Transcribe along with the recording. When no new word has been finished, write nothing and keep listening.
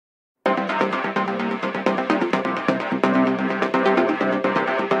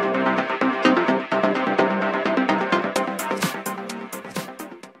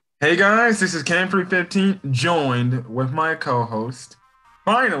Hey guys, this is Cam315, joined with my co-host,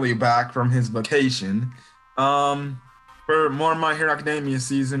 finally back from his vacation, um, for more My Hero Academia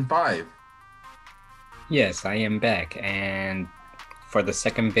Season 5. Yes, I am back, and for the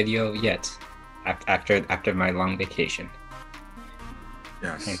second video yet, after my long vacation.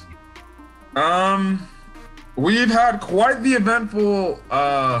 Yes. And Um, we've had quite the eventful,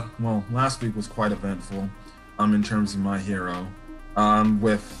 well, last week was quite eventful, in terms of My Hero,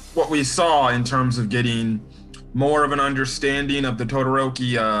 with what we saw in terms of getting more of an understanding of the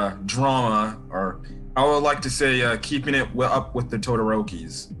Todoroki, drama, or I would like to say, keeping it up with the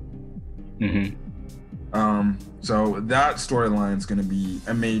Todorokis. mhm. So that storyline is going to be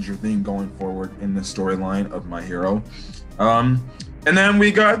a major thing going forward in the storyline of My Hero. Um, and then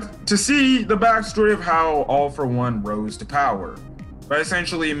we got to see the backstory of how All for One rose to power by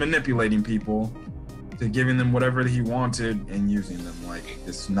essentially manipulating people to giving them whatever he wanted and using them like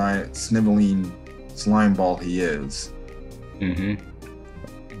this sniveling slime ball he is. Mhm.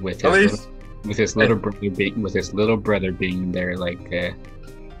 With At his little least, with his little brother being there like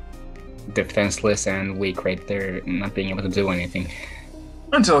defenseless and weak right there, not being able to do anything.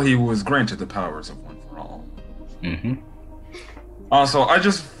 until he was granted the powers of One for All. Mhm. Also, I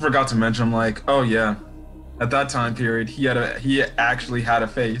just forgot to mention, like, oh yeah, at that time period, he actually had a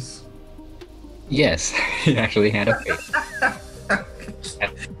face. Yes, he actually had a face.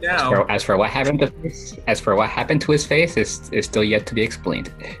 As Now, for as for what happened to his face is still yet to be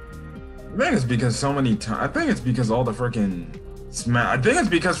explained. I think it's because so many times. I think it's because all the freaking smash. I think it's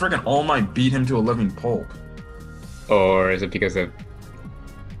because freaking All Might beat him to a living pulp. Or is it because of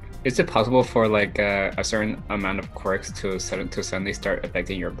is it possible for like a certain amount of quirks to suddenly start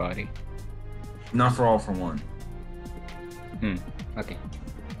affecting your body? Not for All for One. Hmm. Okay.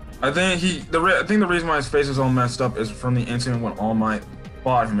 I think the reason why his face is all messed up is from the incident when All Might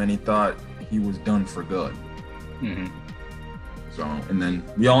fought him and he thought he was done for good. Hmm. So, and then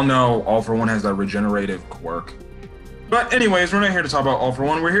we all know All for One has that regenerative quirk. But anyways, we're not here to talk about All for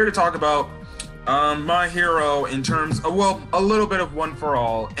One. We're here to talk about My Hero in terms of, well, a little bit of One for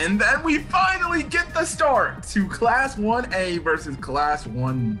All. And then we finally get the start to Class 1A versus Class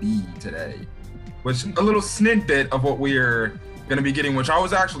 1B today. Which, a little snippet of what we're going to be getting, which I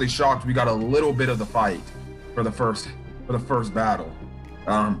was actually shocked we got a little bit of the fight for the first battle.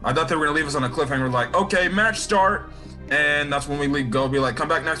 I thought they were going to leave us on a cliffhanger, like, okay, match start. And that's when we be like, come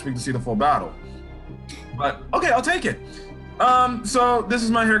back next week to see the full battle. But okay, I'll take it. So this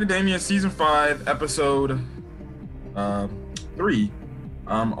is My Hero Academia Season 5, Episode 3.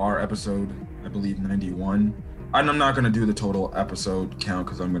 Our episode, I believe, 91. And I'm not gonna do the total episode count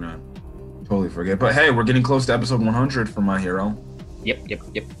because I'm gonna totally forget. But hey, we're getting close to episode 100 for My Hero. Yep.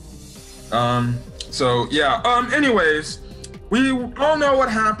 So yeah. Anyways, we all know what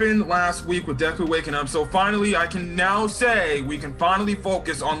happened last week with Deku waking up. So finally, I can now say we can finally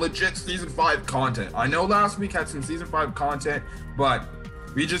focus on legit season 5 content. I know last week had some season 5 content, but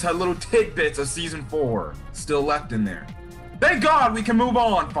we just had little tidbits of season 4 still left in there. Thank God we can move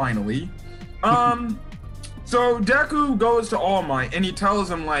on finally. So Deku goes to All Might and he tells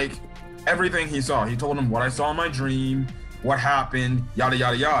him like everything he saw. He told him what I saw in my dream, what happened, yada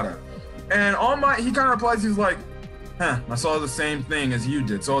yada yada. And All Might, he kind of replies, he's like, I saw the same thing as you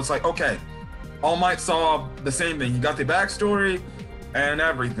did. So it's like, okay, All Might saw the same thing. He got the backstory and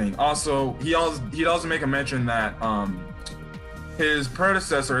everything. Also, he also make a mention that his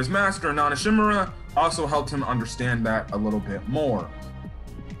predecessor, his master, Nanashimura, also helped him understand that a little bit more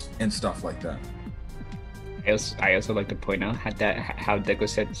and stuff like that. I also like to point out how Deku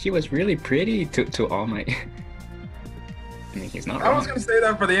said she was really pretty to All Might. I mean, he's not I was wrong. gonna say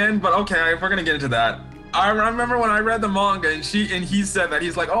that for the end, but okay, if we're gonna get into that. I remember when I read the manga and he said that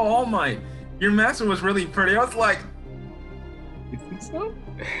he's like, oh, All Might, your master was really pretty. I was like, You think so?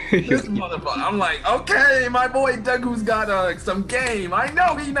 this motherfucker. I'm like, okay, my boy Deku's got some game. I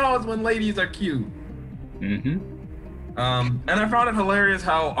know he knows when ladies are cute. Mm-hmm. And I found it hilarious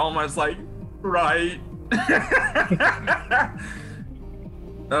how All Might's like, right.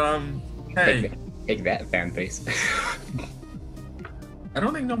 Hey, Take that fan base. I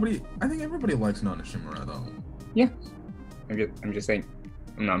don't think nobody. I think everybody likes Nanashimura though. Yeah. I'm just saying.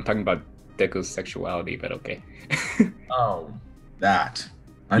 No, I'm talking about Deku's sexuality, but okay. Oh, that.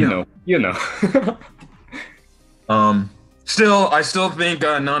 I know. You know. Still, I still think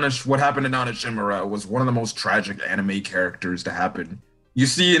what happened to Nanashimura was one of the most tragic anime characters to happen. You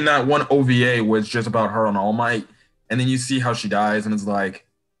see in that one OVA where it's just about her on All Might, and then you see how she dies, and it's like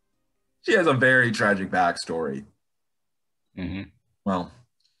she has a very tragic backstory. Mm-hmm. Well,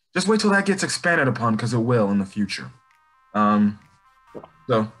 just wait till that gets expanded upon, because it will in the future.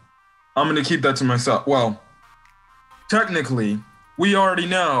 So I'm gonna keep that to myself. Well, technically, we already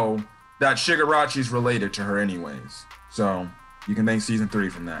know that Shigarachi's related to her anyways. So you can thank season 3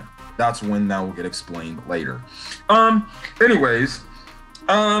 from that. That's when that will get explained later. Anyways,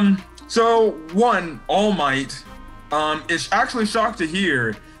 so one, All Might, is actually shocked to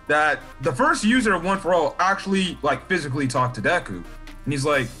hear that the first user of One for All actually like physically talked to Deku. And he's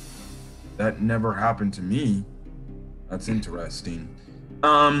like, that never happened to me. That's interesting.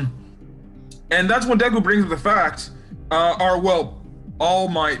 And that's when Deku brings up the fact, All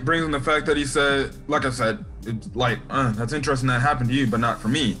Might brings in the fact that he said, like I said, it's like, that's interesting that happened to you, but not for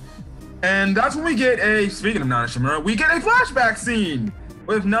me. And that's when we get speaking of Nana Shimura, we get a flashback scene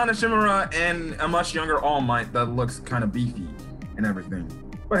with Nana Shimura and a much younger All Might that looks kind of beefy and everything.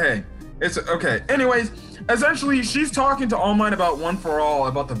 But hey, it's okay. Anyways, essentially, she's talking to All Might about One for All,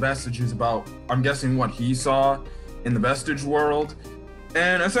 about the vestiges, about, I'm guessing, what he saw in the vestige world.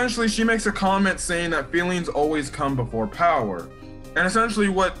 And essentially, she makes a comment saying that feelings always come before power. And essentially,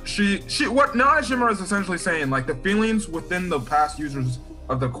 what Nana Shimura is essentially saying, like, the feelings within the past users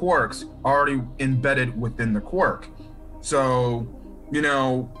of the quirks are already embedded within the quirk. So, you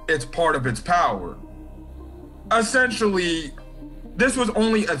know, it's part of its power. Essentially, this was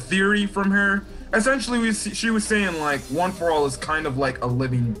only a theory from her. Essentially, she was saying, like, One for All is kind of like a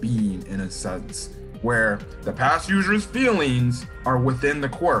living being in a sense, where the past user's feelings are within the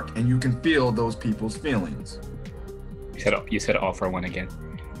quirk, and you can feel those people's feelings. You said All for One again.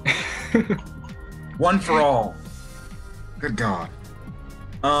 One for All. Good God.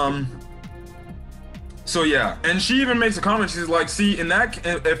 So yeah, and she even makes a comment. She's like, "See,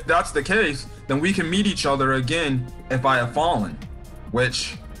 if that's the case, then we can meet each other again if I have fallen."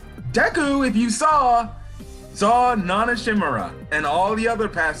 Which, Deku, if you saw Nana Shimura and all the other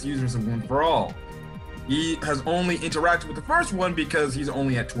past users of One for All. He has only interacted with the first one because he's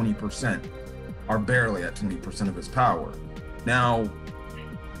only at 20%, or barely at 20% of his power. Now,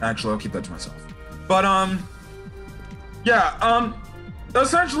 actually, I'll keep that to myself. But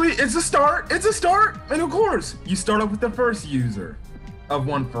essentially, it's a start. And of course, you start off with the first user of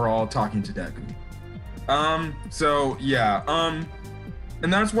One for All talking to Deku. So yeah,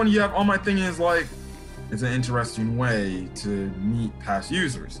 and that's when you have All My Thing is like, it's an interesting way to meet past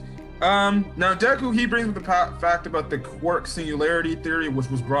users. Now Deku, he brings up the fact about the quirk singularity theory, which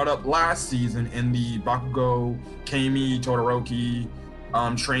was brought up last season in the Bakugo, Kami, Todoroki,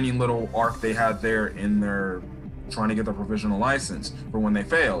 training little arc they had there in their trying to get the provisional license for when they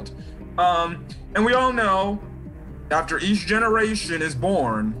failed. And we all know, after each generation is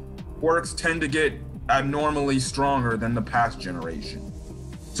born, quirks tend to get abnormally stronger than the past generation.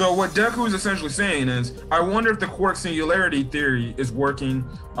 So what Deku is essentially saying is, I wonder if the quirk singularity theory is working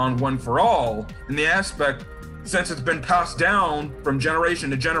on One for All in the aspect, since it's been passed down from generation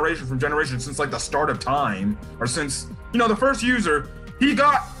to generation since like the start of time, or since, you know, the first user, he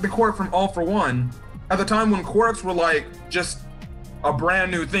got the quirk from All for One at the time when quirks were like just a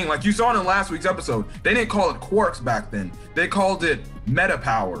brand new thing. Like you saw in last week's episode, they didn't call it quirks back then. They called it meta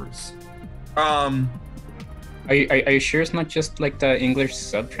powers. Are you sure it's not just like the English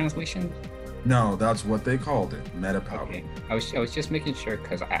sub translation? No, that's what they called it, meta power. Okay. I was just making sure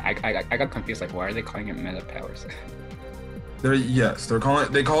because I got confused. Like, why are they calling it meta powers?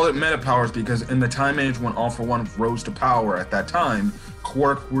 They call it meta powers because in the time age when All for One rose to power at that time,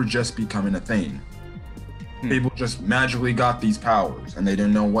 quirks were just becoming a thing. People just magically got these powers and they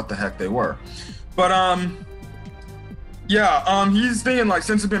didn't know what the heck they were. But he's thinking like,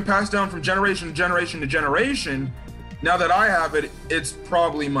 since it's been passed down from generation to generation to generation, now that I have it, it's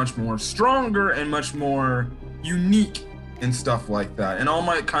probably much more stronger and much more unique and stuff like that. And All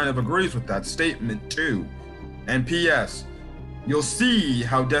Might kind of agrees with that statement too. And P.S., you'll see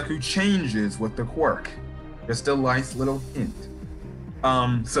how Deku changes with the quirk. Just a nice little hint.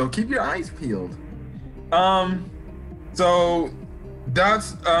 So keep your eyes peeled. So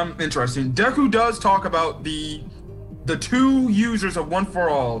that's interesting. Deku does talk about the two users of One for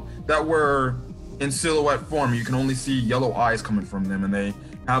All that were in silhouette form. You can only see yellow eyes coming from them, and they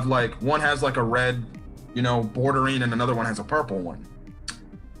have like, one has like a red, bordering, and another one has a purple one.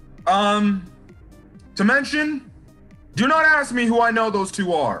 To mention, do not ask me who I know those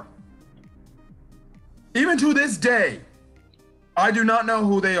two are. Even to this day, I do not know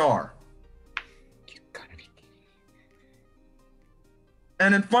who they are.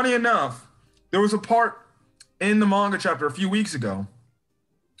 And then funny enough, there was a part in the manga chapter a few weeks ago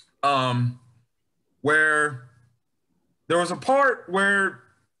where there was a part where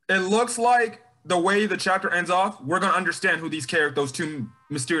it looks like the way the chapter ends off, we're going to understand who those two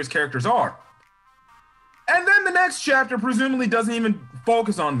mysterious characters are. And then the next chapter presumably doesn't even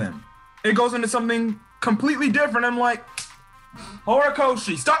focus on them. it goes into something completely different. I'm like,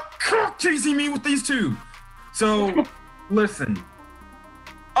 Horikoshi, stop teasing me with these two. So, listen,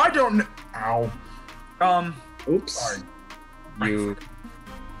 I don't know. Ow. Oops. Sorry. You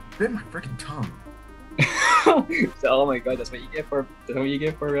Bit my freaking tongue. So, oh my god, that's what you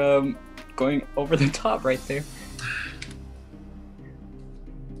get for going over the top right there.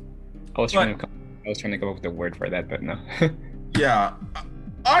 I was trying to come up with a word for that, but no. Yeah,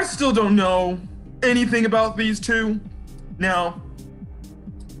 I still don't know anything about these two. Now,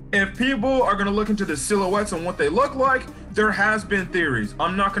 if people are gonna look into the silhouettes and what they look like, there has been theories.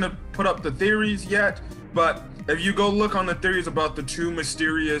 I'm not gonna put up the theories yet, but if you go look on the theories about the two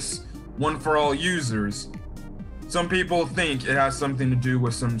mysterious One for All users, some people think it has something to do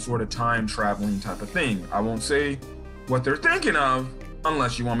with some sort of time traveling type of thing. I won't say what they're thinking of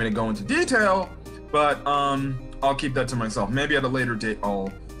unless you want me to go into detail, but I'll keep that to myself. Maybe at a later date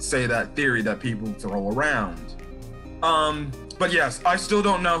I'll say that theory that people throw around. But yes, I still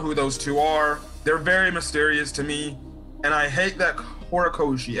don't know who those two are. They're very mysterious to me, and I hate that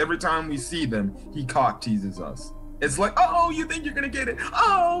Horikoshi, every time we see them, he cock teases us. It's like, oh, you think you're gonna get it?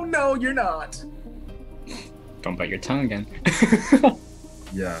 Oh, no, you're not. Don't bite your tongue again.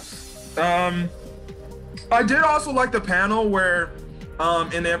 Yes. I did also like the panel where,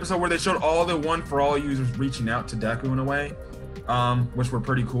 in the episode where they showed all the One for All users reaching out to Deku in a way, which were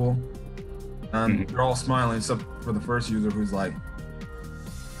pretty cool. They're all smiling except for the first user who's like,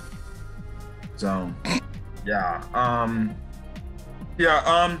 so, yeah.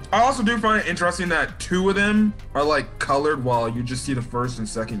 I also do find it interesting that two of them are like colored while you just see the first and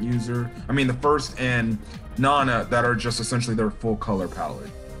second user. I mean, the first and Nana that are just essentially their full color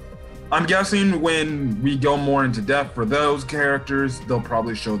palette. I'm guessing when we go more into depth for those characters, they'll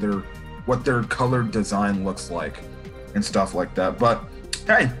probably show what their color design looks like and stuff like that. But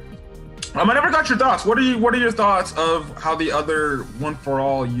hey, I never got your thoughts. What are your thoughts of how the other One for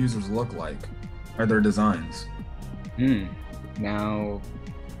All users look like, or their designs? Now,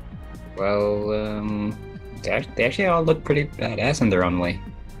 well, they actually all look pretty badass in their own way.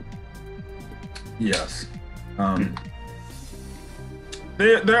 Yes.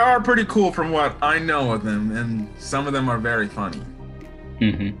 They are pretty cool from what I know of them, and some of them are very funny.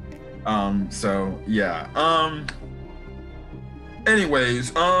 So yeah.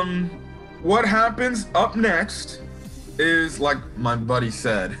 Anyways, what happens up next is, like my buddy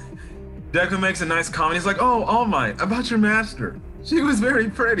said, Deku makes a nice comment. He's like, oh, All Might, about your master. She was very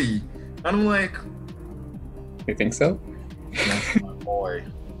pretty. And I'm like, you think so? That's my boy.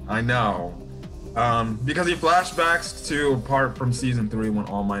 I know. Because he flashbacks to a part from season 3 when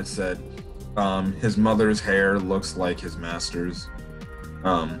All Might said his mother's hair looks like his master's.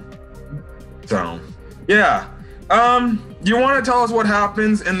 So yeah. You want to tell us what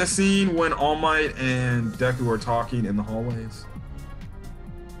happens in the scene when All Might and Deku are talking in the hallways?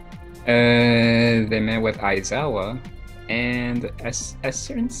 They met with Aizawa and a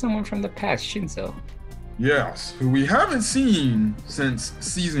certain someone from the past, Shinzo. Yes, who we haven't seen since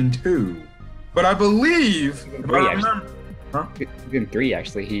season 2. But I believe, if I remember, season 3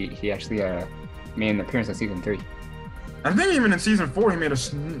 actually, he actually made an appearance in season 3. I think even in season 4 he made a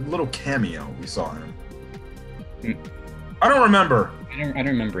little cameo. We saw him. I don't remember. I don't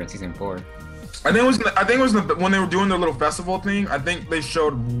remember in season 4. I think it was when they were doing their little festival thing. I think they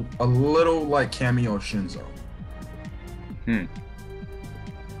showed a little like cameo of Shinzo.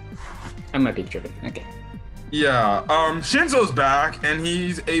 I might be tripping. Okay. Yeah. Shinzo's back, and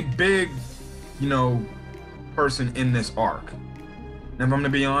he's a big, person in this arc. And if I'm gonna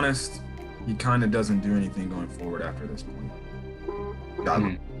be honest, he kind of doesn't do anything going forward after this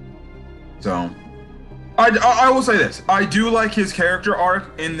point. So, I will say this: I do like his character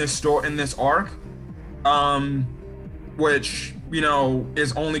arc in this arc, which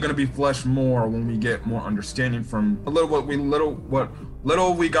is only going to be fleshed more when we get more understanding from what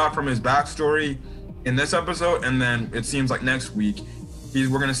little we got from his backstory in this episode, and then it seems like next week we're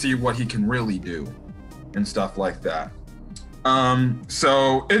going to see what he can really do and stuff like that.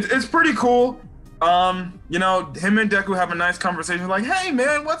 So it's pretty cool. Him and Deku have a nice conversation, like, "Hey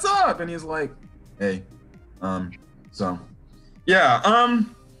man, what's up?" And he's like, "Hey." So yeah.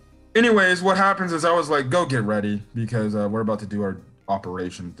 Anyways, what happens is I was like, go get ready because we're about to do our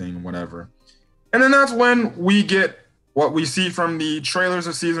operation thing, whatever. And then that's when we get what we see from the trailers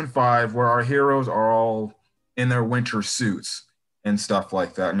of season 5, where our heroes are all in their winter suits and stuff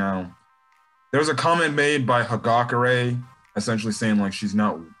like that. Now, there's a comment made by Hagakure essentially saying like she's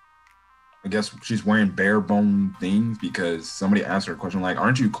not, I guess she's wearing bare bone things because somebody asked her a question like,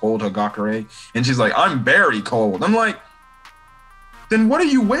 aren't you cold, Hagakure? And she's like, I'm very cold. I'm like, Then what are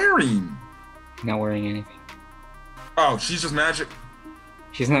you wearing? Not wearing anything. Oh, she's just magic.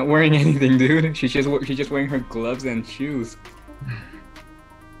 She's not wearing anything, dude. She's just wearing her gloves and shoes.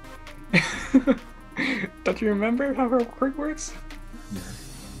 Don't you remember how her quirk works? Yeah.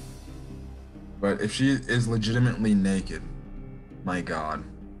 But if she is legitimately naked, my God.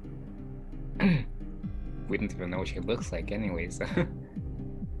 We don't even know what she looks like, anyways.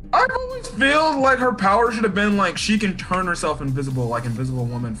 I always feel like her power should have been like she can turn herself invisible, like Invisible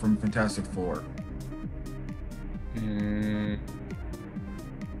Woman from Fantastic Four.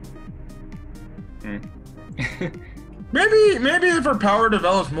 Maybe if her power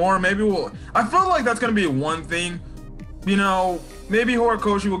develops more, maybe we'll. I feel like that's gonna be one thing. You know, maybe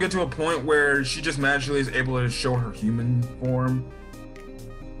Horikoshi will get to a point where she just magically is able to show her human form.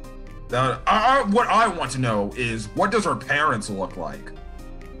 What I want to know is, what does her parents look like?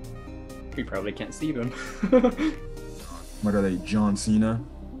 We probably can't see them. What are they, John Cena?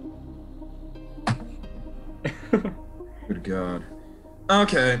 Good God.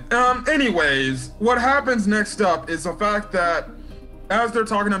 Okay, anyways, what happens next up is the fact that as they're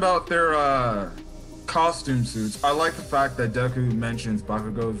talking about their costume suits, I like the fact that Deku mentions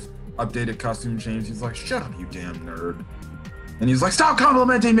Bakugo's updated costume change. He's like, shut up, you damn nerd. And he's like, stop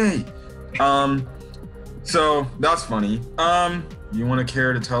complimenting me! So that's funny. You want to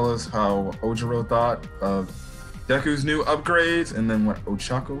care to tell us how Ojiro thought of Deku's new upgrades, and then what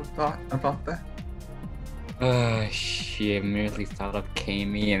Ochako thought about that? She immediately thought of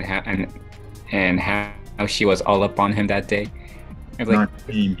Kami and how she was all up on him that day. I was like, not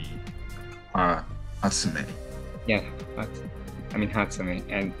Kami, Hatsume. Yeah, I mean Hatsume,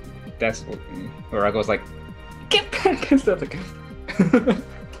 and that's where I was like, get back and stuff like.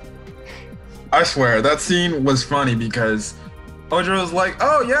 I swear that scene was funny because Ojiro's like,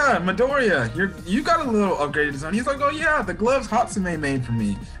 oh yeah, Midoriya, you got a little upgraded design. He's like, oh yeah, the gloves Hatsume made for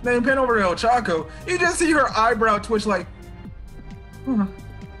me. Then you pan over to Ochako, you just see her eyebrow twitch like, huh.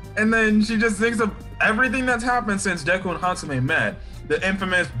 And then she just thinks of everything that's happened since Deku and Hatsume met. The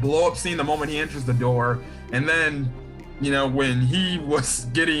infamous blow up scene the moment he enters the door, and then, you know, when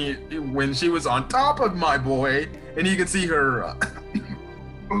she was on top of my boy, and you could see her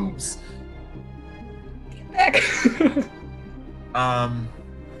boobs. Back. And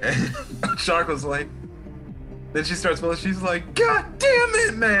Shark was like, then she starts feeling, she's like, God damn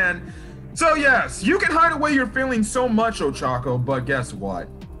it, man. So yes, you can hide away your feelings so much, Ochako, but guess what?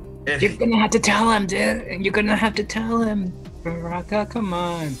 You're gonna have to tell him, dude. You're gonna have to tell him. Baraka, come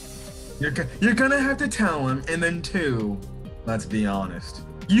on. You're gonna have to tell him, and then two, let's be honest.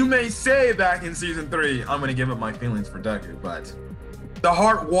 You may say back in season 3, I'm gonna give up my feelings for Deku, but the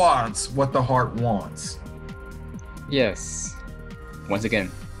heart wants what the heart wants. Yes. Once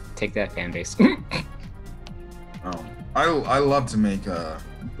again, take that, fan base. I love to make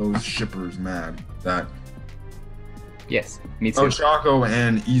those shippers mad. That yes, me too. Ochako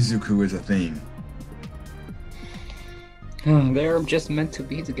and Izuku is a thing. They're just meant to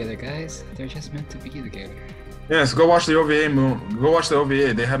be together, guys. They're just meant to be together. Yeah, so go watch the OVA. Go watch the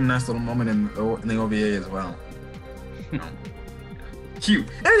OVA. They have a nice little moment in the OVA as well. Cute.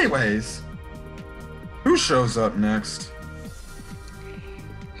 Anyways, who shows up next?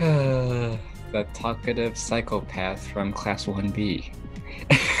 The talkative psychopath from Class 1B.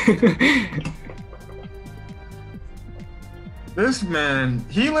 This man,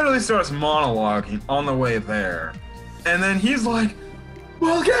 he literally starts monologuing on the way there. And then he's like,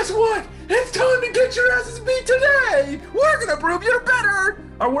 well, guess what? It's time to get your asses beat today! We're gonna prove you're better!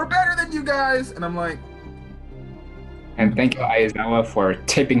 Or we're better than you guys! And I'm like... And thank you, Aizawa, for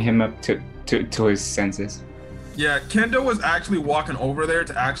tipping him up to his senses. Yeah, Kendo was actually walking over there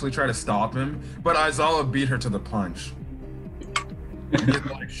to actually try to stop him, but Aizawa beat her to the punch. And he's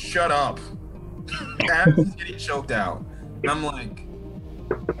like, shut up. As he's getting choked out. And I'm like,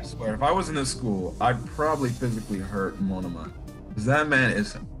 I swear, if I was in this school, I'd probably physically hurt Monoma. Because that man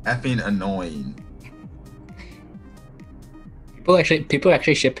is effing annoying. People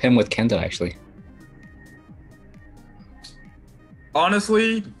actually ship him with Kendo, actually.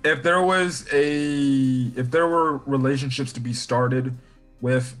 Honestly, if there were relationships to be started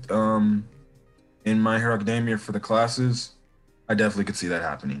with in My Hero Academia for the classes, I definitely could see that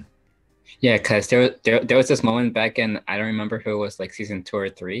happening. Yeah, because there was this moment back in, I don't remember who it was, like season 2 or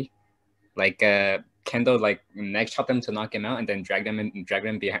 3, like Kendo like next helped him to knock him out and then dragged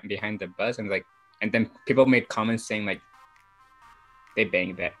him behind the bus, and then people made comments saying like they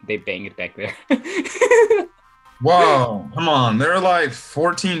banged it back there. Whoa, come on, they're like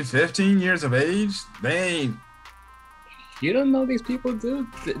 14, 15 years of age. They ain't. You don't know these people, dude.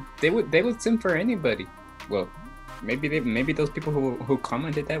 They would simp for anybody. Well, maybe those people who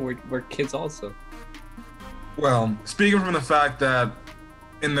commented that were kids also. Well, speaking from the fact that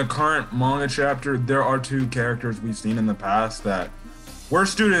in the current manga chapter, there are two characters we've seen in the past that were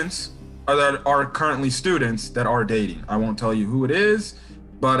students, or that are currently students that are dating. I won't tell you who it is,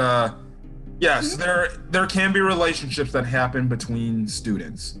 but yes, there can be relationships that happen between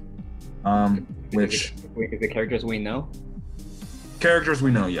students. Which is the characters we know? Characters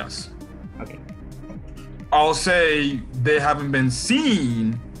we know, yes. Okay. I'll say they haven't been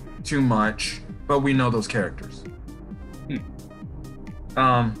seen too much, but we know those characters.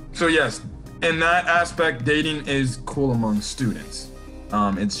 So yes, in that aspect, dating is cool among students.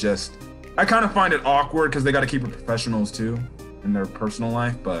 It's just, I kind of find it awkward because they got to keep it professionals too in their personal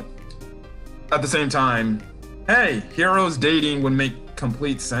life, but at the same time, hey, heroes dating would make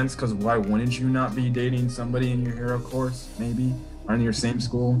complete sense, because why wouldn't you not be dating somebody in your hero course, maybe, or in your same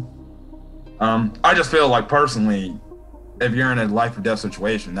school? I just feel like personally, if you're in a life or death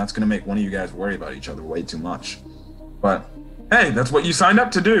situation, that's going to make one of you guys worry about each other way too much. But hey, that's what you signed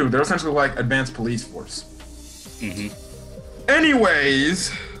up to do. They're essentially like advanced police force.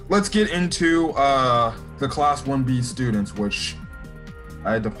 Anyways, let's get into the Class 1B students, which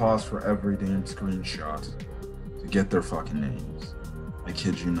I had to pause for every damn screenshot to get their fucking names. I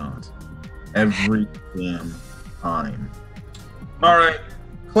kid you not. Every damn time. All right.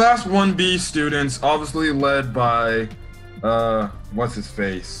 Class 1B students, obviously led by, what's his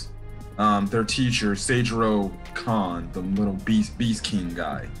face? Their teacher, Seijiro Khan, the little Beast King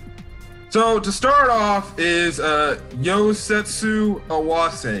guy. So to start off is Yosetsu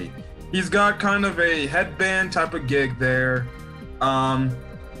Awase. He's got kind of a headband type of gig there.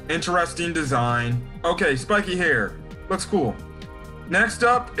 Interesting design. Okay, spiky hair. Looks cool. Next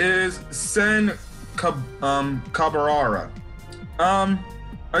up is Sen Kabarara.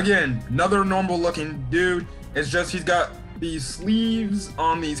 Again, another normal looking dude. It's just he's got these sleeves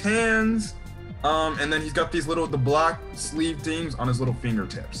on these hands, and then he's got these the black sleeve things on his little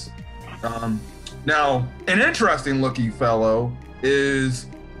fingertips. Now, an interesting looking fellow is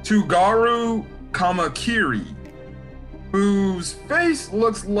Tsugaru Kamakiri, whose face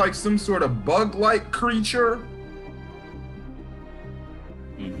looks like some sort of bug-like creature.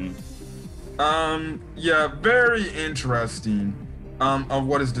 Yeah, very interesting of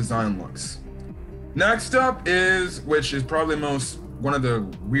what his design looks. Next up is, which is probably one of the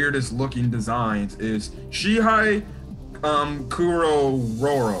weirdest looking designs, is Shihei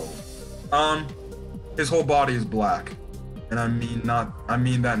Kurororo. His whole body is black, and I mean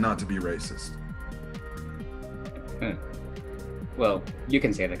that not to be racist. Well, you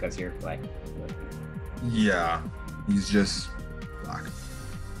can say that because you're black. Yeah, he's just black.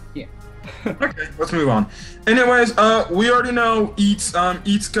 Yeah. Okay, let's move on. Anyways, we already know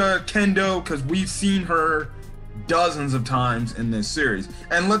Itsuka Kendo, because we've seen her dozens of times in this series.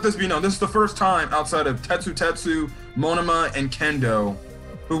 And let this be known, this is the first time outside of Tetsu, Monoma, and Kendo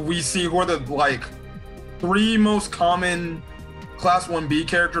who are the three most common Class 1B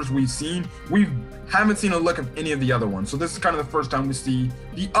characters we've seen. We haven't seen a look of any of the other ones. So this is kind of the first time we see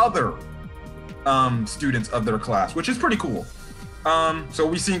the other students of their class, which is pretty cool. So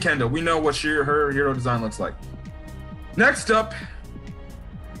we've seen Kendo. We know what her hero design looks like. Next up,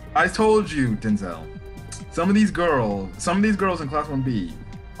 I told you, Denzel, some of these girls in Class 1B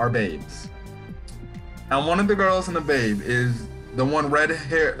are babes. And one of the girls in the babe is the one red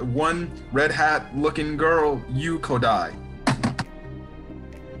hat looking girl, Yu Kodai.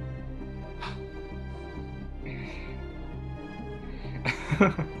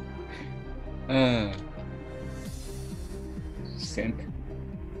 Simp.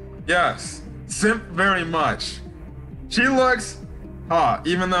 Yes, simp very much. She looks hot,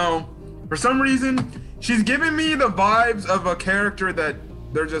 even though for some reason she's giving me the vibes of a character that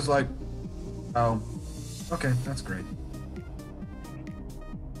they're just like, oh, okay, that's great.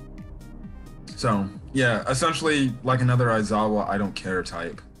 So yeah, essentially like another Aizawa I don't care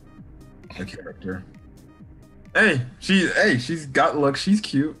type of character. Hey, she's got look, she's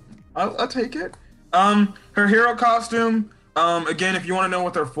cute. I'll take it. Her hero costume. Again, if you want to know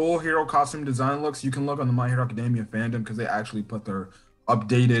what their full hero costume design looks, you can look on the My Hero Academia fandom, because they actually put their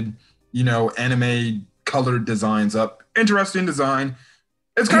updated, anime colored designs up. Interesting design.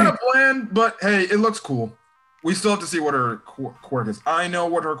 It's kind of bland, but hey, it looks cool. We still have to see what her quirk is. I know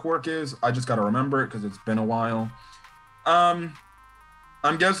what her quirk is. I just got to remember it because it's been a while.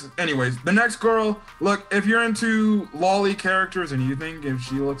 I'm guessing, anyways, the next girl, look, if you're into lolly characters and you think if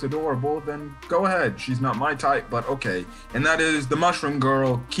she looks adorable, then go ahead. She's not my type, but okay. And that is the mushroom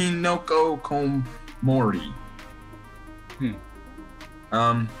girl, Kinoko Komori.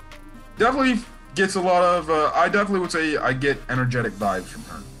 Definitely gets a lot of. I definitely would say I get energetic vibes from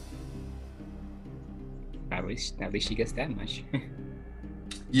her. At least she gets that much.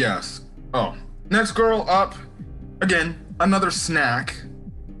 Yes. Oh, next girl up. Again, another snack.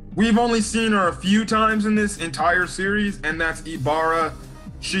 We've only seen her a few times in this entire series, and that's Ibara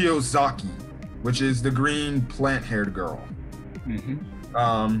Shiozaki, which is the green plant-haired girl.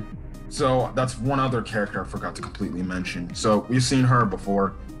 Mm-hmm. So that's one other character I forgot to completely mention. So we've seen her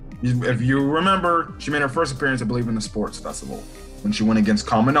before. If you remember, she made her first appearance, I believe, in the sports festival when she went against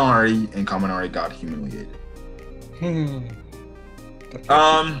Kaminari, and Kaminari got humiliated. Because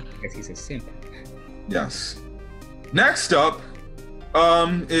he's a simp. Yes. Next up,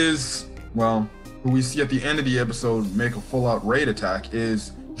 is, well, who we see at the end of the episode make a full-out raid attack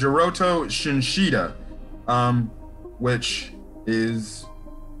is Jiroto Shinshida, which is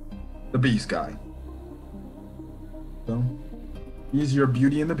the Beast guy. So, he's your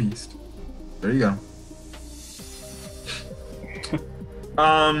Beauty and the Beast. There you go.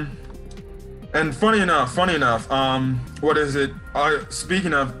 And funny enough, what is it?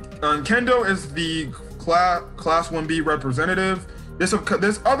 Speaking of, Kendo is the class 1B representative. This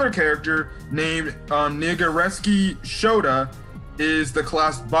other character named Nigareski Shota is the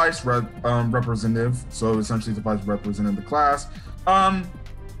class vice representative. So essentially the vice representative of the class.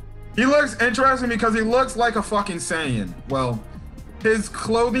 He looks interesting because he looks like a fucking Saiyan. Well, his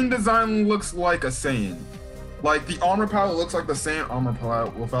clothing design looks like a Saiyan. Like the armor palette looks like the Saiyan armor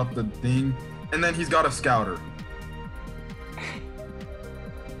palette without the thing. And then he's got a scouter.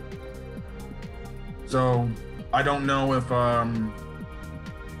 So I don't know if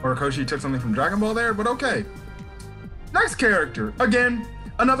Horikoshi took something from Dragon Ball there, but okay. Next character. Again,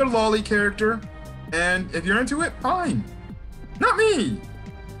 another lolly character. And if you're into it, fine. Not me.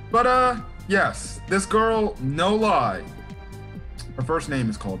 But yes, this girl, no lie. Her first name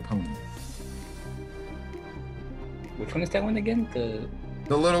is called Pony. Which one is that one again?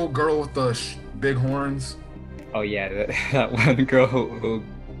 The little girl with the big horns. Oh yeah, that one girl who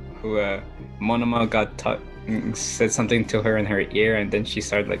Monoma got said something to her in her ear, and then she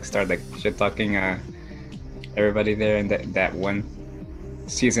started shit talking everybody there in that one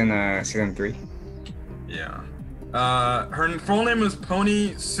season 3. Yeah. Her full name is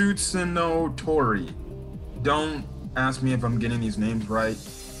Pony Tsuno Tori. Don't ask me if I'm getting these names right.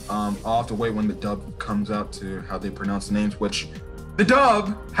 I'll have to wait when the dub comes out to how they pronounce the names, which the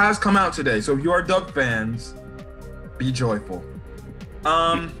dub has come out today. So if you are dub fans, be joyful.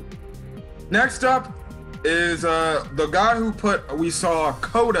 Next up is the guy who we saw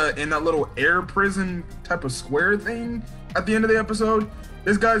Koda in that little air prison type of square thing at the end of the episode.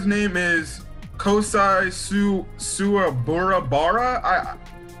 This guy's name is Kosai Suaburabara.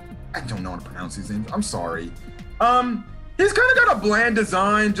 I don't know how to pronounce these names. I'm sorry. He's kind of got a bland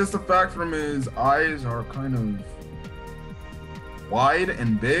design, just the fact from his eyes are kind of wide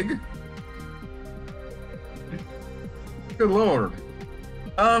and big. Good lord.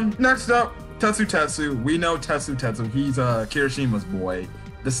 Next up, Tetsu. We know Tetsu. He's Kirishima's boy.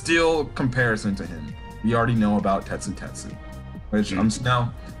 The steel comparison to him. We already know about Tetsu. Which I'm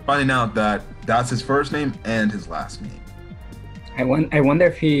now finding out that that's his first name and his last name. I wonder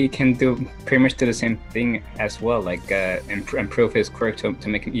if he can pretty much do the same thing as well, like improve his quirk to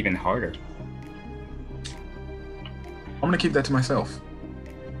make it even harder. I'm gonna keep that to myself.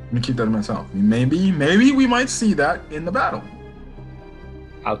 Maybe we might see that in the battle.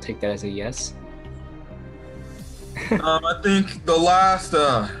 I'll take that as a yes. I think the last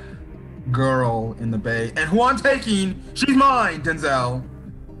girl in the bay, and who I'm taking, she's mine, Denzel,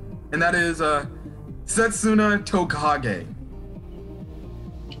 and that is Setsuna Tokage.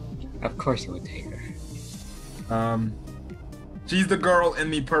 Of course you would take her. She's the girl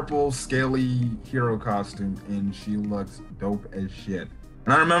in the purple scaly hero costume, and she looks dope as shit.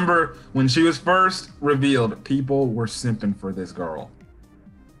 And I remember when she was first revealed, people were simping for this girl.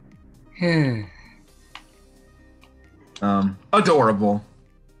 Adorable.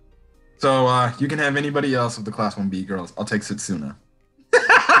 So you can have anybody else of the class 1B girls. I'll take Setsuna.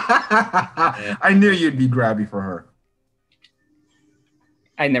 I knew you'd be grabby for her.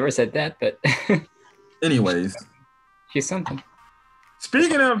 I never said that, but anyways, she's something.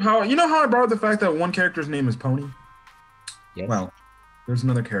 Speaking of how I brought up the fact that one character's name is Pony? Yes. Well, there's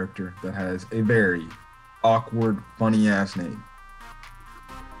another character that has a very awkward, funny ass name.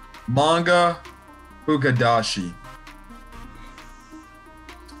 Manga Fukadashi.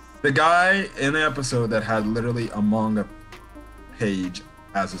 The guy in the episode that had literally a manga page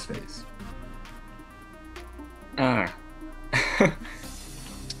as his face.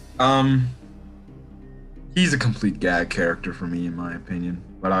 He's a complete gag character for me, in my opinion.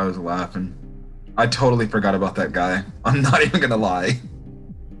 But I was laughing. I totally forgot about that guy. I'm not even gonna lie.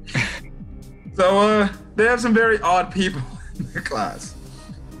 So they have some very odd people in their class.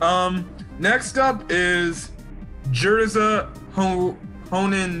 Next up is Jirza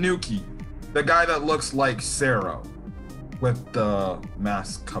Honenuki, the guy that looks like Sero with the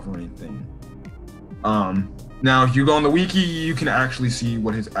mask covering thing. Now if you go on the wiki, you can actually see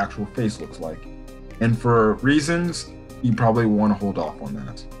what his actual face looks like. And for reasons, you probably want to hold off on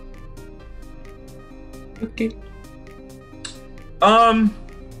that. Okay.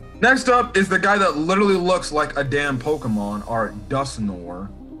 Next up is the guy that literally looks like a damn Pokemon, our Dusknoir,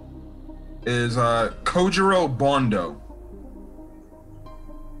 is Kojiro Bondo.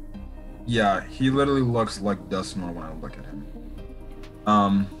 Yeah, he literally looks like Dusknoir when I look at him.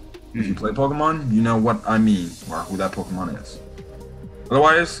 If you play Pokemon, you know what I mean, or who that Pokemon is.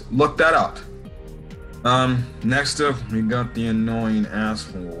 Otherwise, look that up. Next up, we got the annoying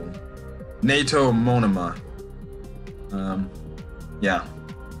asshole, Nato Monoma. Yeah.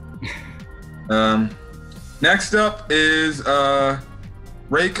 Next up is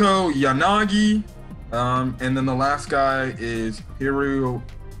Reiko Yanagi, and then the last guy is Hiryu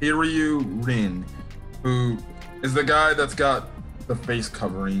Rin, who is the guy that's got the face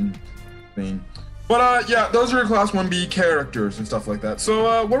covering thing. But yeah, those are your Class 1B characters and stuff like that.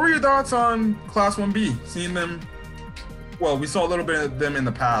 So what were your thoughts on Class 1B? Seeing them, well, we saw a little bit of them in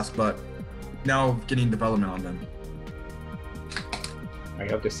the past, but now getting development on them. I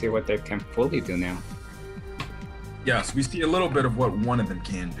hope to see what they can fully do now. Yes, we see a little bit of what one of them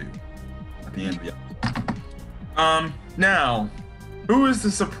can do at the end of the episode. Now, who is the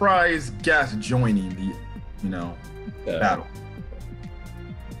surprise guest joining the, battle?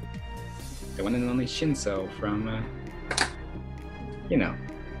 The one and only Shinso from, Yes,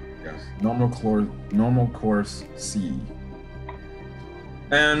 normal course C.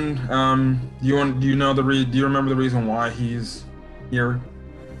 And do you remember the reason why he's here?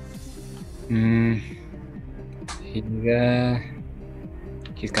 He's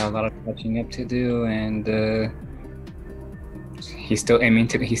got a lot of catching up to do, and he's still aiming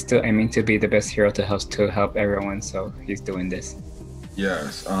to be the best hero to help everyone. So he's doing this.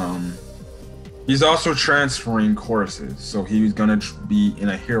 Yes. He's also transferring courses, so he's gonna be in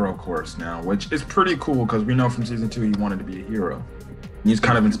a hero course now, which is pretty cool because we know from season 2 he wanted to be a hero. And he's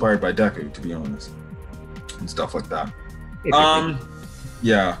kind of inspired by Deku, to be honest, and stuff like that.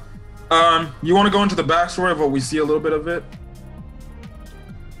 Yeah. You want to go into the backstory of what we see a little bit of it?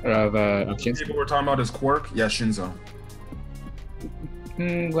 Of Shinso. People were talking about his quirk. Yeah, Shinso.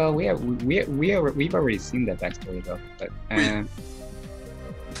 Well, we've already seen that backstory though, but we've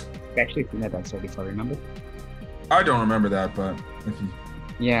actually seen that backstory before. Remember? I don't remember that, but if you...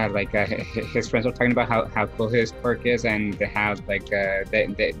 Yeah, like his friends were talking about how cool his quirk is, and how like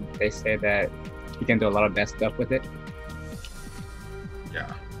they say that he can do a lot of bad stuff with it.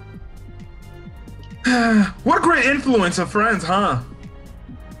 Yeah. What a great influence of friends, huh?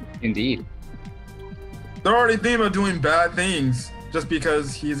 Indeed. They're already thinking about doing bad things just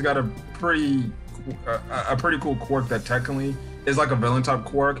because he's got a pretty cool quirk that technically is like a villain type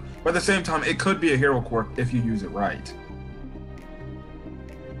quirk, but at the same time, it could be a hero quirk if you use it right.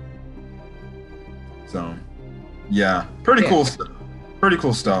 So, yeah, pretty cool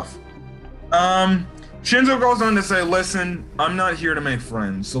stuff. Shinso goes on to say, listen, I'm not here to make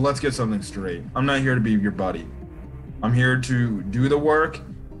friends, so let's get something straight. I'm not here to be your buddy. I'm here to do the work,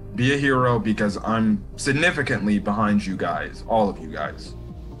 be a hero, because I'm significantly behind you guys, all of you guys.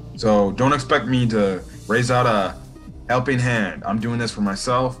 So don't expect me to raise out a helping hand. I'm doing this for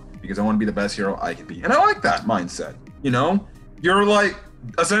myself because I want to be the best hero I can be. And I like that mindset, You're like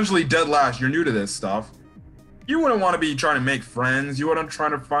essentially dead last. You're new to this stuff. You wouldn't want to be trying to make friends. You want to try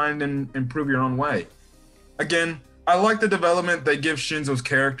to find and improve your own way. Again, I like the development they give Shinso's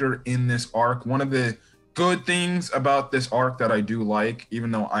character in this arc. One of the good things about this arc that I do like,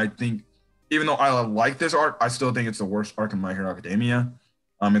 even though I like this arc, I still think it's the worst arc in My Hero Academia.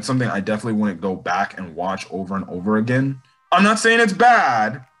 It's something I definitely wouldn't go back and watch over and over again. I'm not saying it's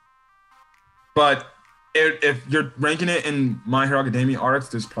bad, but if you're ranking it in My Hero Academia arcs,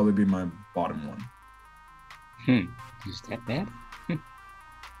 this would probably be my bottom one. Is that bad?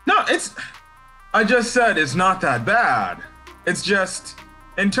 No, I just said it's not that bad. It's just,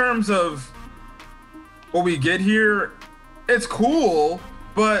 in terms of what we get here, it's cool,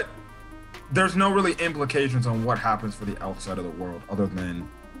 but there's no really implications on what happens for the outside of the world other than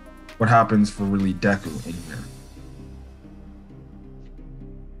what happens for really Deku in here.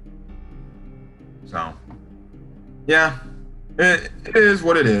 So, yeah, it is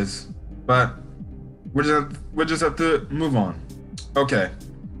what it is, but we just have to move on. Okay.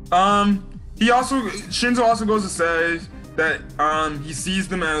 Shinzo also goes to say that he sees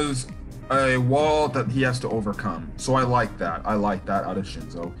them as a wall that he has to overcome. So I like that. I like that out of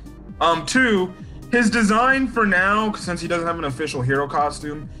Shinzo. 2, his design for now, since he doesn't have an official hero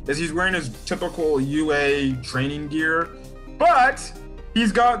costume, is he's wearing his typical UA training gear, but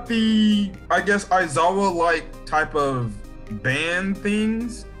he's got the, I guess, Aizawa-like type of band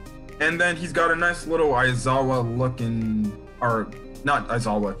things, and then he's got a nice little Aizawa-looking, or not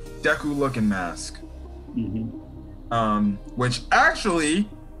Aizawa, Deku-looking mask, which actually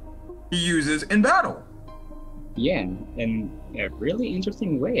he uses in battle. Yeah, in a really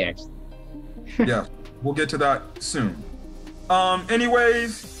interesting way, actually. Yeah, we'll get to that soon.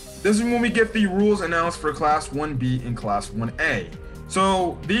 Anyways, this is when we get the rules announced for Class 1B and Class 1A.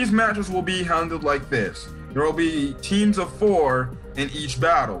 So these matches will be handled like this. There will be teams of 4 in each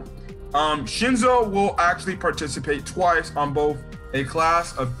battle. Shinzo will actually participate twice on both a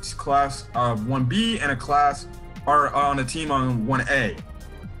class of 1B and on a team on 1A.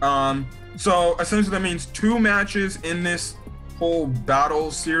 So essentially that means 2 matches in this whole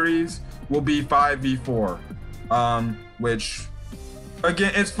battle series will be 5v4, which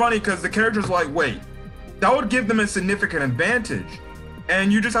again, it's funny because the characters like, wait, that would give them a significant advantage,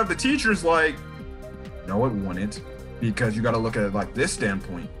 and you just have the teachers like, no, it wouldn't, because you got to look at it like this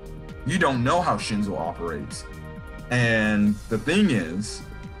standpoint. You don't know how Shinzo operates, and the thing is,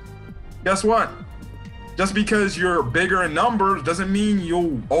 guess what? Just because you're bigger in numbers doesn't mean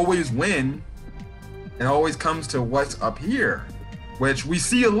you'll always win. It always comes to what's up here, which we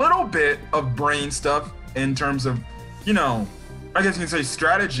see a little bit of brain stuff in terms of, you know, I guess you can say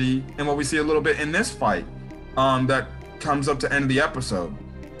strategy, and what we see a little bit in this fight that comes up to end of the episode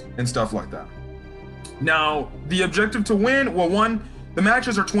and stuff like that. Now, the objective to win, well, one, the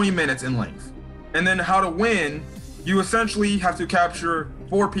matches are 20 minutes in length. And then how to win, you essentially have to capture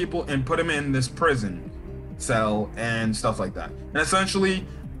 4 people and put them in this prison cell and stuff like that. And essentially,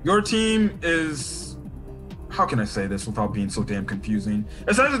 your team is, how can I say this without being so damn confusing?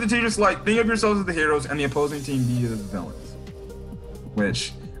 Essentially, the team just like, think of yourselves as the heroes and the opposing team be the villains.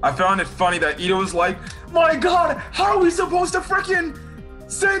 Which, I found it funny that Ito was like, my god, how are we supposed to freaking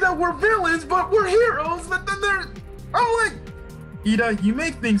say that we're villains, but we're heroes? But then I'm like, Ida, you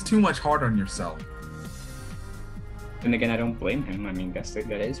make things too much hard on yourself. And again, I don't blame him. I mean, that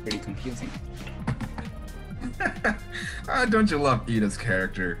is pretty confusing. Don't you love Ida's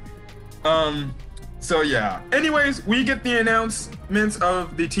character? So yeah. Anyways, we get the announcements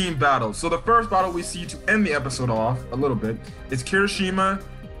of the team battles. So the first battle we see to end the episode off a little bit is Kirishima,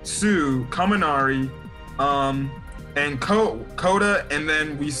 Sue, Kaminari, and Koda, and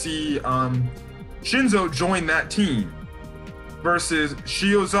then we see Shinzo join that team versus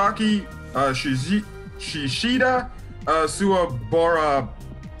Shiozaki, Shishida,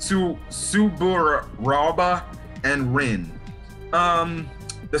 Suburaba, and Rin.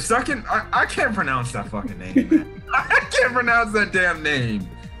 The second, I can't pronounce that fucking name, man. I can't pronounce that damn name.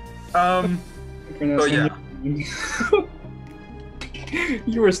 So yeah.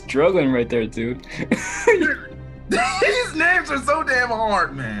 You were struggling right there, dude. These names are so damn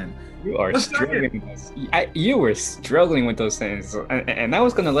hard, man. You are struggling. You were struggling with those things, and I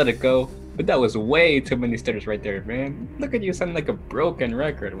was gonna let it go, but that was way too many stutters right there, man. Look at you sounding like a broken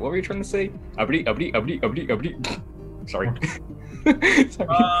record. What were you trying to say? Abdi. Sorry. Sorry.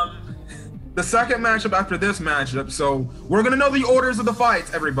 The second matchup after this matchup, so we're gonna know the orders of the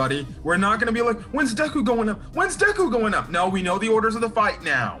fights, everybody. We're not gonna be like, when's Deku going up? When's Deku going up? No, we know the orders of the fight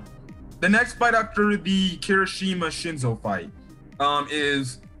now. The next fight after the Kirishima Shinzo fight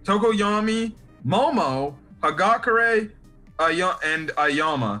is Tokoyami, Momo, Hagakure, and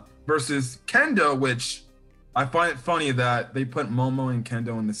Ayama versus Kendo, which I find it funny that they put Momo and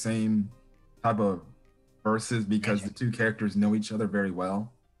Kendo in the same type of verses because the two characters know each other very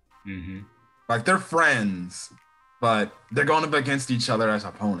well. Mm-hmm. Like, they're friends, but they're going up against each other as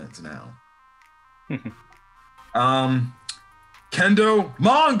opponents now. Kendo,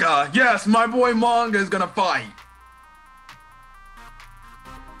 Manga! Yes, my boy Manga is gonna fight.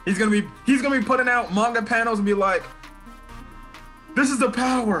 He's gonna be putting out manga panels and be like, this is the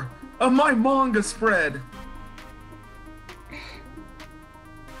power of my manga spread.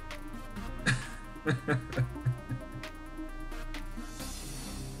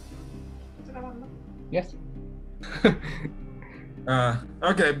 Yes.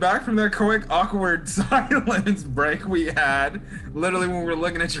 Okay, back from that quick awkward silence break we had, literally when we were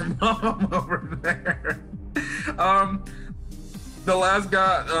looking at your mom over there. The last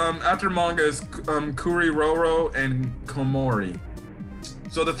guy after manga is Kuri Roro and Komori.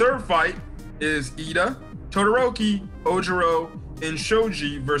 So the third fight is Ida, Todoroki, Ojiro, and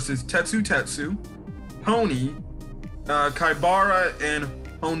Shoji versus Tetsu Tetsu, Pony, Kaibara, and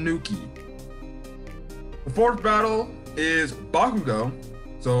Honuki. The fourth battle is Bakugo.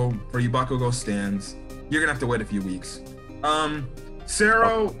 So for you Bakugo stands, you're gonna have to wait a few weeks.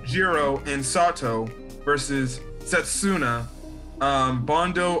 Sero, Jiro, and Sato versus Setsuna,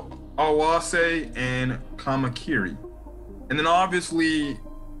 Bondo, Awase, and Kamakiri. And then obviously,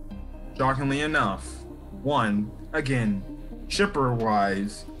 shockingly enough, one, again,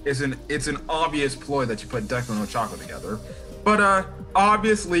 shipper-wise, it's an obvious ploy that you put Deku and Ochako together. But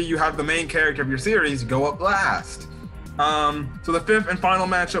obviously you have the main character of your series go up last. So the fifth and final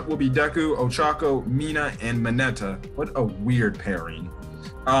matchup will be Deku, Ochako, Mina, and Mineta. What a weird pairing.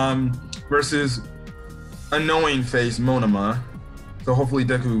 Versus annoying face Monoma. So hopefully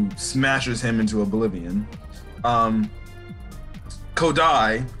Deku smashes him into oblivion.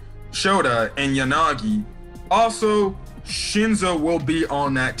 Kodai, Shota, and Yanagi. Also, Shinzo will be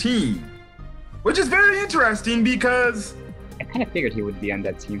on that team, which is very interesting because I kind of figured he would be on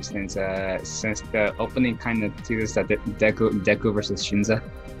that team since the opening kind of teases that Deku versus Shinzo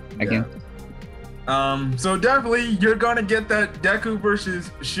again. Yeah. So definitely you're gonna get that Deku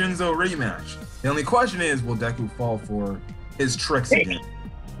versus Shinzo rematch. The only question is, will Deku fall for his tricks again?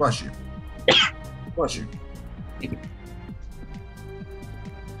 Bless you. Bless you.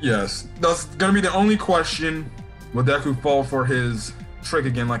 Yes, that's gonna be the only question. Will Deku fall for his trick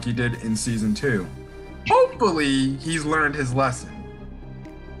again like he did in season 2? Hopefully he's learned his lesson.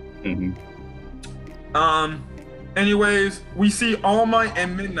 Anyways, we see All Might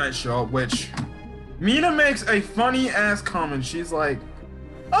and Midnight show up, which Mina makes a funny ass comment. She's like,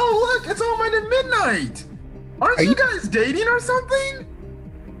 "Oh look, it's All Might and Midnight. Aren't you guys dating or something?"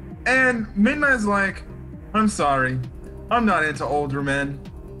 And Midnight's like, "I'm sorry, I'm not into older men."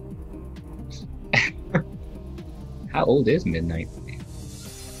 How old is Midnight?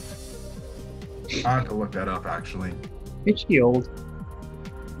 I have to look that up actually. Is she old?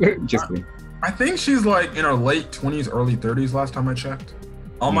 Just me. I think she's like in her late 20s, early 30s last time I checked.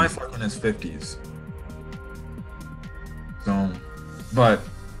 All Might's like in his 50s. So, but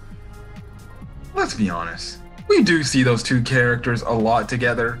let's be honest. We do see those two characters a lot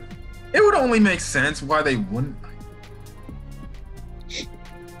together. It would only make sense why they wouldn't.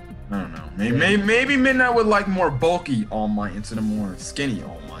 I don't know. Maybe Midnight would like more bulky All Might instead of more skinny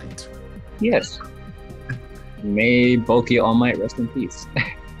All Might. Yes. May bulky All Might rest in peace.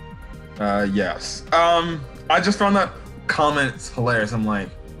 Yes. I just found that comment hilarious. I'm like,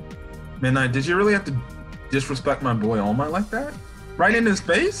 Midnight, did you really have to disrespect my boy All Might like that? Right in his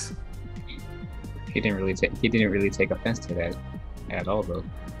face? He didn't really take offense to that at all, though.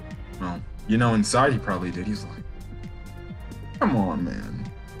 Well, you know, inside he probably did. He's like, come on, man.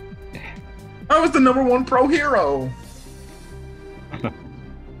 I was the #1 pro hero.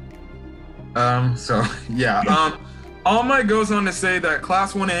 So yeah. All Might goes on to say that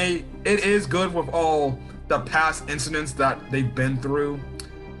Class 1A, it is good with all the past incidents that they've been through,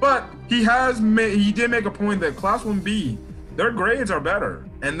 but he did make a point that Class 1B, their grades are better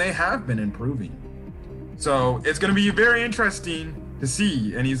and they have been improving. So it's going to be very interesting to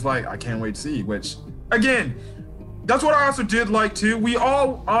see. And he's like, I can't wait to see. Which, again, that's what I also did like too. We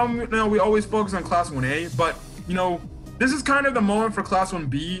all, we always focus on Class 1A, but this is kind of the moment for Class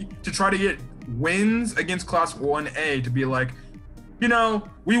 1B to try to get wins against Class 1A to be like, we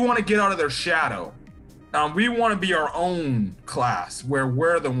want to get out of their shadow. We want to be our own class where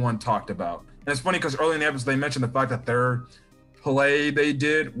we're the one talked about. And it's funny because early in the episode they mentioned the fact that their play they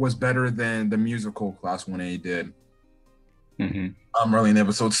did was better than the musical Class 1A did. Early in the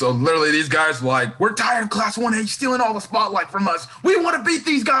episode. So literally these guys were like, we're tired of Class 1A stealing all the spotlight from us. We want to beat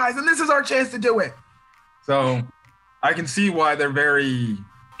these guys and this is our chance to do it. So I can see why they're very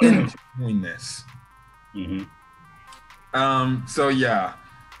into doing this. So yeah.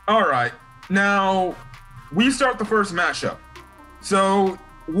 All right. Now we start the first matchup. So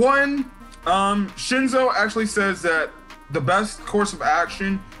Shinzo actually says that the best course of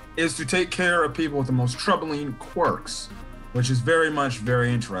action is to take care of people with the most troubling quirks, which is very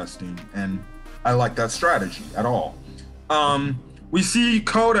interesting, and I like that strategy at all. We see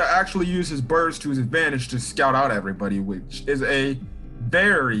Koda actually use his birds to his advantage to scout out everybody, which is a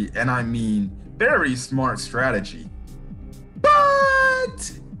very smart strategy.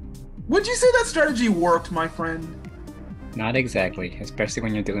 But would you say that strategy worked, my friend? Not exactly, especially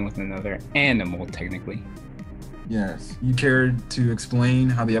when you're dealing with another animal, technically. Yes. You cared to explain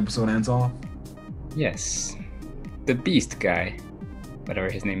how the episode ends off? Yes. The beast guy, whatever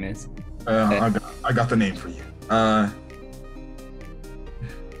his name is. I got the name for you.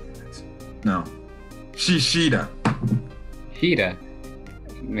 No. Shishida. Shinshida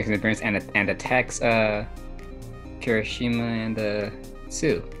makes an appearance and attacks Kirishima and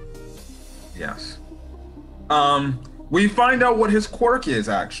Sue. Yes. We find out what his quirk is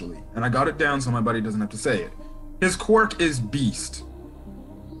actually, and I got it down so my buddy doesn't have to say it. His quirk is Beast.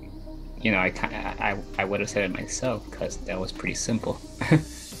 You know, I would have said it myself because that was pretty simple.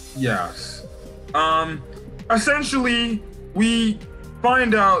 Yes. Essentially, we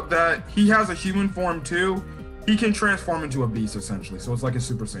find out that he has a human form too. He can transform into a beast essentially, so it's like a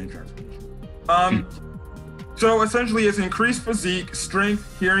Super Saiyan transformation. So essentially, it's increased physique,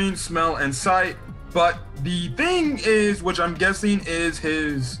 strength, hearing, smell, and sight. But the thing is, which I'm guessing is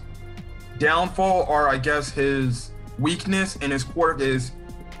his downfall, or I guess his weakness in his quirk, is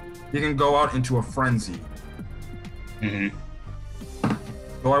he can go out into a frenzy. Mm-hmm.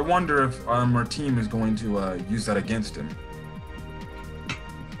 So I wonder if our team is going to use that against him.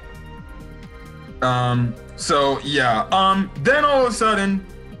 So yeah. Then all of a sudden,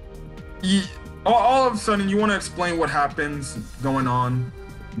 you want to explain what happens going on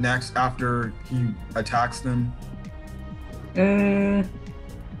next after he attacks them.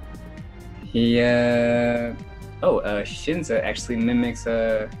 Shinza actually mimics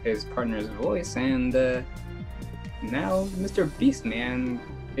his partner's voice, and now Mr. Beastman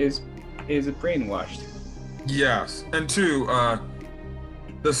is brainwashed. Yes, and two,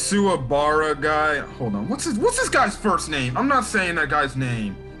 the Suwabara guy. Hold on, what's this guy's first name? I'm not saying that guy's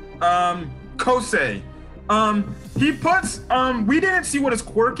name. Kosei. He puts we didn't see what his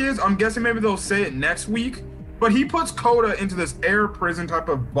quirk is. I'm guessing maybe they'll say it next week. But he puts Koda into this air prison type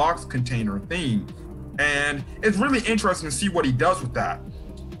of box container thing. And it's really interesting to see what he does with that.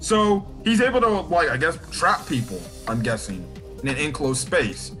 So he's able to, like, I guess, trap people, I'm guessing, in an enclosed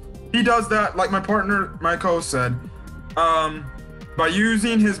space. He does that, like my partner, my co said, by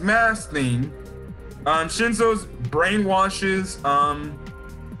using his mask thing. Shinzo's brainwashes,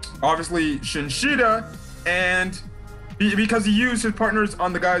 obviously, Shinshida, and because he used his partner's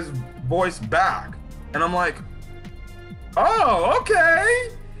on the guy's voice back. And I'm like, oh, okay.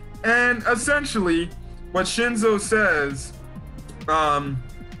 And essentially, what Shinzo says,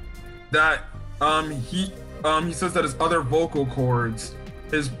 that he says that his other vocal cords,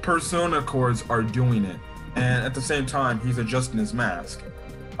 his persona cords, are doing it, and at the same time he's adjusting his mask,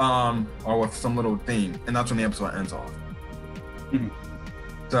 or with some little thing, and that's when the episode ends off.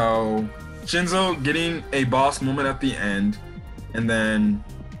 So Shinzo getting a boss moment at the end, and then,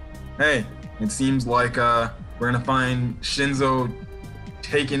 hey, it seems like we're gonna find Shinzo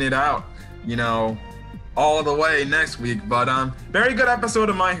taking it out, all the way next week. But very good episode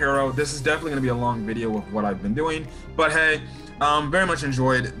of My Hero. This is definitely gonna be a long video of what I've been doing, but hey, very much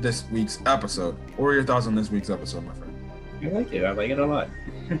enjoyed this week's episode. What were your thoughts on this week's episode, my friend? I like it a lot.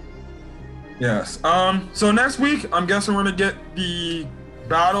 Yes. So next week, I'm guessing we're gonna get the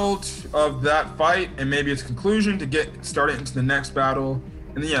battle of that fight and maybe its conclusion to get started into the next battle.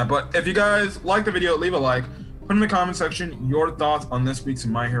 And yeah, but if you guys like the video, leave a like. Put in the comment section your thoughts on this week's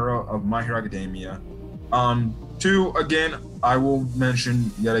My Hero of My Hero Academia. Two, again, I will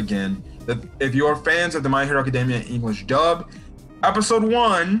mention yet again that if you're fans of the My Hero Academia English dub, episode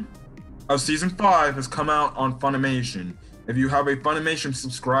 1 of season 5 has come out on Funimation. If you have a Funimation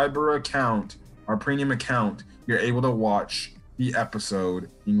subscriber account or premium account, you're able to watch the episode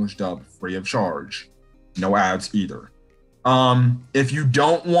English dub free of charge. No ads either. If you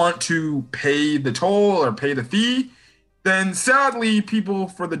don't want to pay the toll or pay the fee, then sadly, people,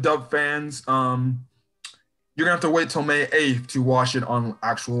 for the dub fans, you're gonna have to wait till May 8th to watch it on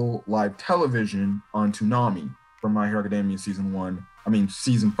actual live television on Toonami from My Hero Academia season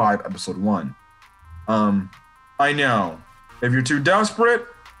 5, episode 1. I know, if you're too desperate,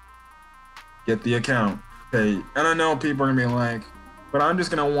 get the account, okay? And I know people are gonna be like, but I'm just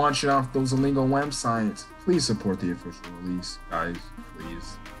gonna watch it off those illegal websites. Please support the official release, guys,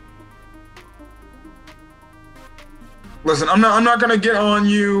 please. Listen, I'm not gonna get on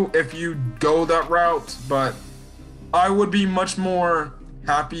you if you go that route, but I would be much more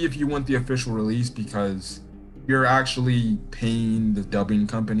happy if you went the official release, because you're actually paying the dubbing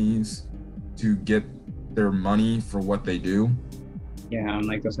companies to get their money for what they do. Yeah,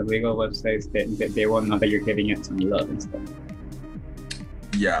 unlike those illegal websites, they won't know that you're giving it some love and stuff.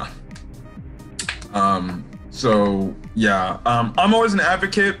 Yeah. So yeah, I'm always an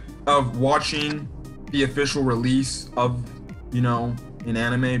advocate of watching the official release of, an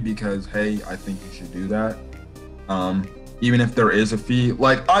anime, because hey, I think you should do that. Even if there is a fee.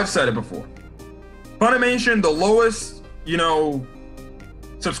 Like I've said it before, Funimation, the lowest,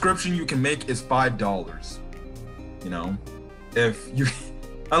 subscription you can make is $5. If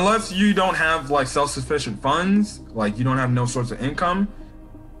unless you don't have like self-sufficient funds, like you don't have no source of income,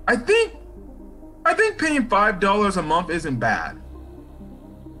 I think paying $5 a month isn't bad.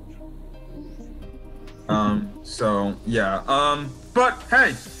 So yeah, but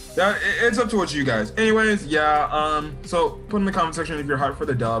hey, it's up to you guys. Anyways, yeah, so put in the comment section if you're hyped for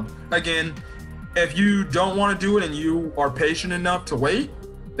the dub. Again, if you don't want to do it and you are patient enough to wait,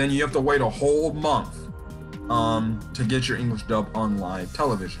 then you have to wait a whole month to get your English dub on live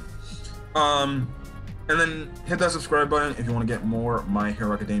television. And then hit that subscribe button if you want to get more My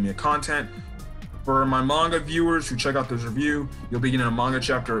Hero Academia content. For my manga viewers who check out this review, you'll be getting a manga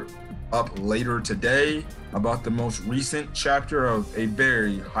chapter up later today about the most recent chapter of a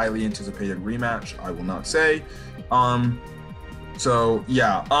very highly anticipated rematch. I will not say. So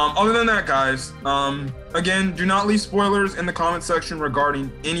yeah, other than that, guys, again, do not leave spoilers in the comment section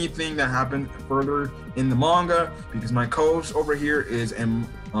regarding anything that happened further in the manga, because my co-host over here is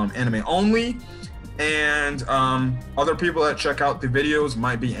anime only, and other people that check out the videos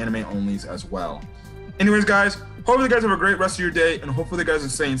might be anime onlys as well. Anyways, guys, hopefully you guys have a great rest of your day, and hopefully you guys are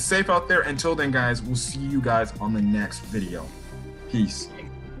staying safe out there. Until then, guys, we'll see you guys on the next video. Peace.